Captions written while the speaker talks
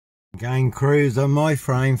Again, cruise on my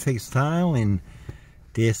frame fixed tail in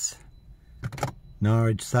this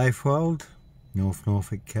Norwich Safewold, North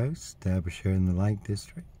Norfolk coast, Derbyshire in the Lake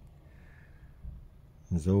District.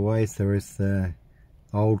 As always, there is the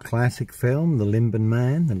old classic film, The Limping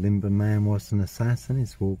Man. The Limping Man was an assassin.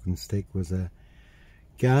 His walking stick was a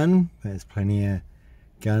gun. There's plenty of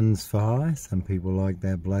guns for hire. Some people like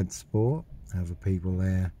their blood sport, other people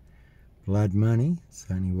their blood money.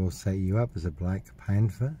 Certainly will set you up as a Black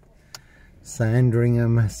Panther,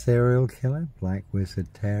 Sandringham serial killer, Black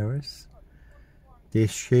Wizard terrorist,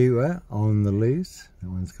 Dish shooter on the loose. That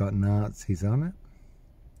one's got Nazis on it.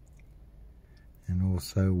 And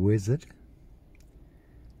also Wizard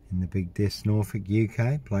in the Big Dish, Norfolk,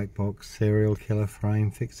 UK. Black box serial killer frame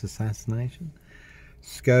fixed assassination.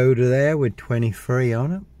 Skoda there with 23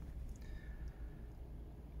 on it.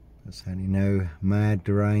 There's only no mad,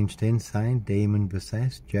 deranged, insane, demon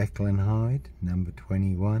possessed, Jekyll and Hyde, number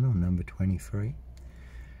 21 or number 23.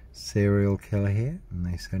 Serial killer here, and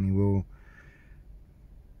they certainly will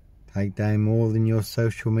take down more than your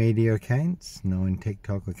social media accounts. 9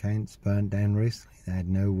 TikTok accounts burnt down recently. They had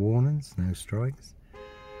no warnings, no strikes.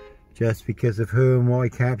 Just because of who and why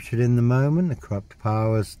captured in the moment, the corrupt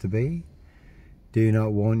powers to be do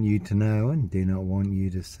not want you to know and do not want you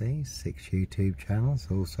to see. 6 YouTube channels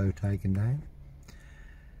also taken down.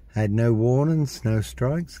 Had no warnings, no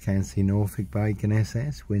strikes. Can't see Norfolk Bacon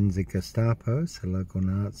SS, Windsor Gestapos, the local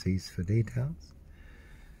Nazis for details.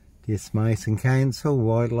 This Mason Council,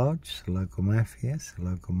 White Lodge, the local mafias, the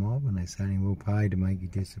local mob, and they certainly will pay to make you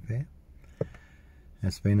disappear.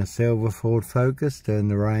 There's been a silver Ford Focus during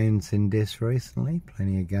the rains in Dis recently.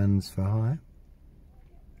 Plenty of guns for hire.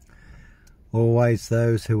 Always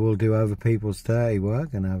those who will do other people's dirty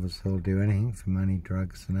work, and others who will do anything for money,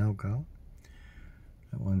 drugs and alcohol.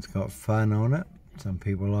 That one's got fun on it. Some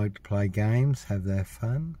people like to play games, have their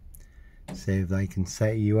fun. See if they can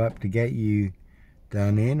set you up to get you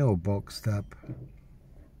done in or boxed up,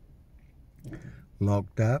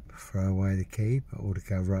 locked up, throw away the key, or to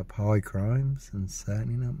cover up high crimes, and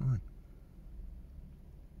certainly not mine.